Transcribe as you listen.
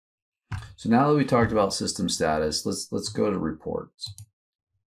So now that we talked about system status, let's go to reports.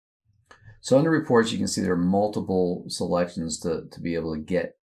 So under reports, you can see there are multiple selections to be able to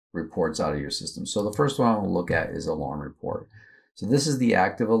get reports out of your system. So the first one I want to look at is alarm report. So this is the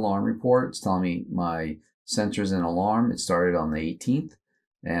active alarm report. It's telling me my sensors and alarm. It started on the 18th,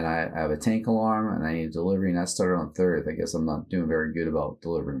 and I have a tank alarm, and I need a delivery, and that started on 30th. I guess I'm not doing very good about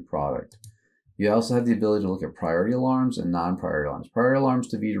delivering product. You also have the ability to look at priority alarms and non-priority alarms. Priority alarms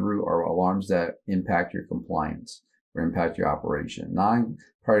to Veeder-Root are alarms that impact your compliance or impact your operation.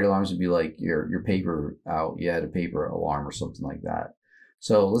 Non-priority alarms would be like your paper out. You had a paper alarm or something like that.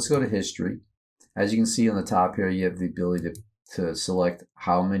 So let's go to history. As you can see on the top here, you have the ability to select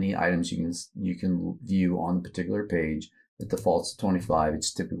how many items you can view on the particular page. It defaults to 25.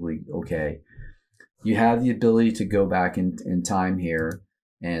 It's typically okay. You have the ability to go back in time here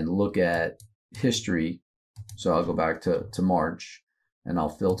and look at history. So I'll go back to March and I'll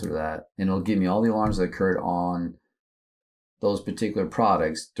filter that, and it'll give me all the alarms that occurred on those particular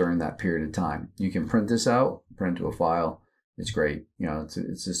products during that period of time. You can print this out, print to a file. It's great. You know,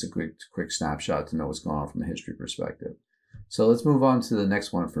 it's just a quick snapshot to know what's going on from a history perspective. So let's move on to the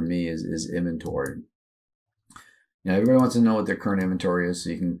next one for me is inventory. Now everybody wants to know what their current inventory is, so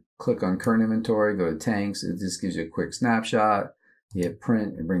you can click on current inventory, go to tanks. It just gives you a quick snapshot. You hit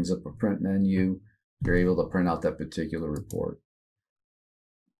print, it brings up a print menu. You're able to print out that particular report.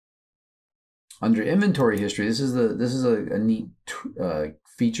 Under inventory history, this is a neat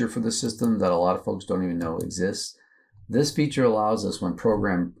feature for the system that a lot of folks don't even know exists. This feature allows us, when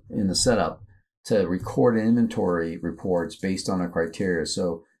programmed in the setup, to record inventory reports based on a criteria.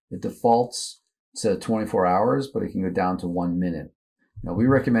 So it defaults to 24 hours, but it can go down to 1 minute. Now we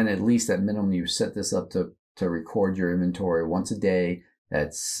recommend at least at minimum you set this up to record your inventory once a day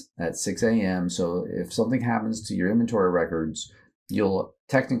at 6 a.m. So if something happens to your inventory records, you'll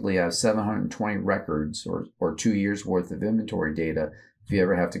technically have 720 records or 2 years worth of inventory data if you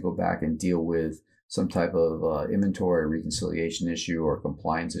ever have to go back and deal with some type of inventory reconciliation issue or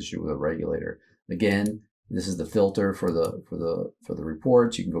compliance issue with a regulator. Again, this is the filter for the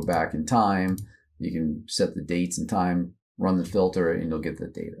reports. You can go back in time. You can set the dates and time, run the filter, and you'll get the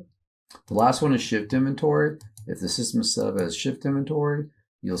data. The last one is shift inventory. If the system is set up as shift inventory,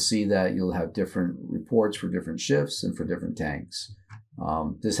 you'll see that you'll have different reports for different shifts and for different tanks.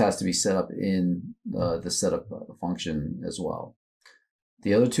 This has to be set up in the setup function as well.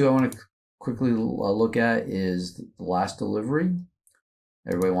 The other two I want to quickly look at is the last delivery.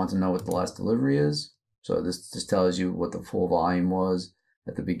 Everybody wants to know what the last delivery is. So this just tells you what the full volume was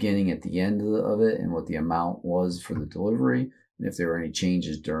at the beginning, at the end of it, and what the amount was for the delivery, and if there were any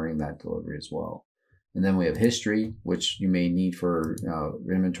changes during that delivery as well. And then we have history, which you may need for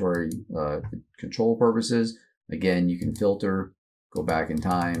inventory control purposes. Again, you can filter, go back in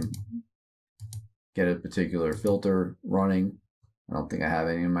time, get a particular filter running. I don't think I have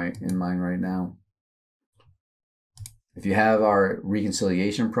any in mind right now. If you have our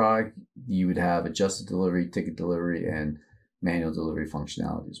reconciliation product, you would have adjusted delivery, ticket delivery, and manual delivery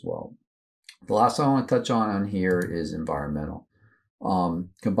functionality as well. The last one I want to touch on here is environmental.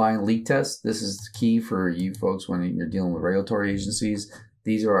 Combined leak tests. This is key for you folks when you're dealing with regulatory agencies.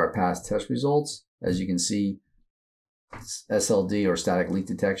 These are our past test results. As you can see, SLD or static leak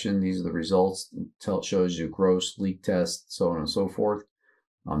detection. These are the results. It shows you gross leak test, so on and so forth.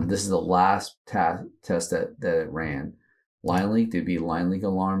 This is the last test that it ran. Line leak, there'd be line leak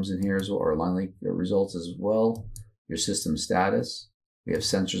alarms in here as well, or line leak results as well. Your system status. We have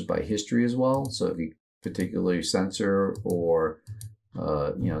sensors by history as well. So if you particularly sensor or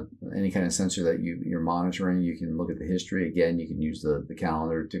any kind of sensor that you're monitoring, you can look at the history. Again, you can use the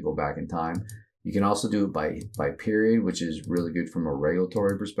calendar to go back in time. You can also do it by period, which is really good from a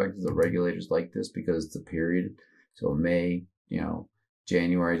regulatory perspective. The regulators like this because it's a period. So May,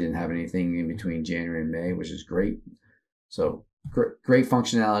 January didn't have anything in between January and May, which is great. So great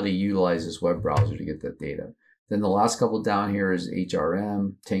functionality. Utilize this web browser to get that data. Then the last couple down here is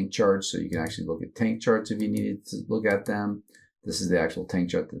Hrm Tank Charts. So you can actually look at tank charts if you needed to look at them. This is the actual tank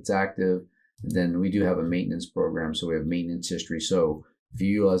chart that's active. And then we do have a maintenance program. So we have maintenance history. So if you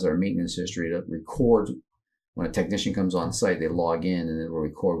utilize our maintenance history to record when a technician comes on site, they log in and it will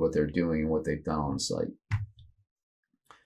record what they're doing and what they've done on site.